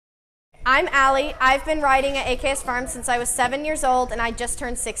I'm Allie. I've been riding at AKS Farms since I was 7 years old, and I just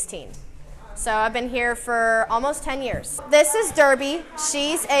turned 16. So I've been here for almost 10 years. This is Derby.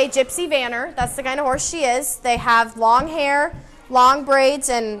 She's a gypsy vanner. That's the kind of horse she is. They have long hair, long braids,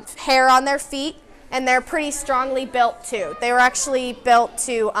 and hair on their feet, and they're pretty strongly built too. They were actually built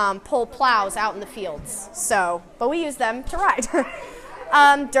to pull plows out in the fields. But we use them to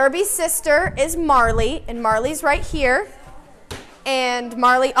ride. Derby's sister is Marley, and Marley's right here. And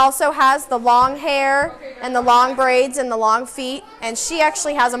Marley also has the long hair and the long braids and the long feet, and she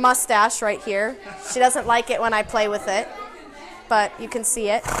actually has a mustache right here. She doesn't like it when I play with it, but you can see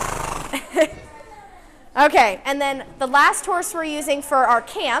it. Okay, and then the last horse we're using for our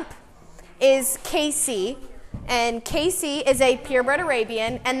camp is Casey, and Casey is a purebred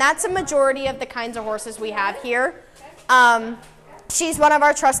Arabian, and that's a majority of the kinds of horses we have here. She's one of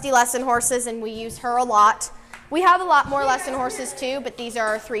our trusty lesson horses, and we use her a lot. We have a lot more lesson horses too, but these are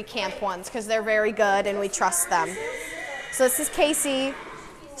our 3 camp ones because they're very good and we trust them. So this is Casey.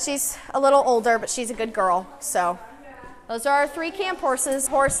 She's a little older, but she's a good girl. So those are our 3 camp horses,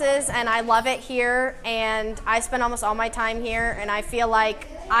 and I love it here, and I spend almost all my time here, and I feel like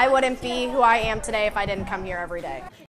I wouldn't be who I am today if I didn't come here every day.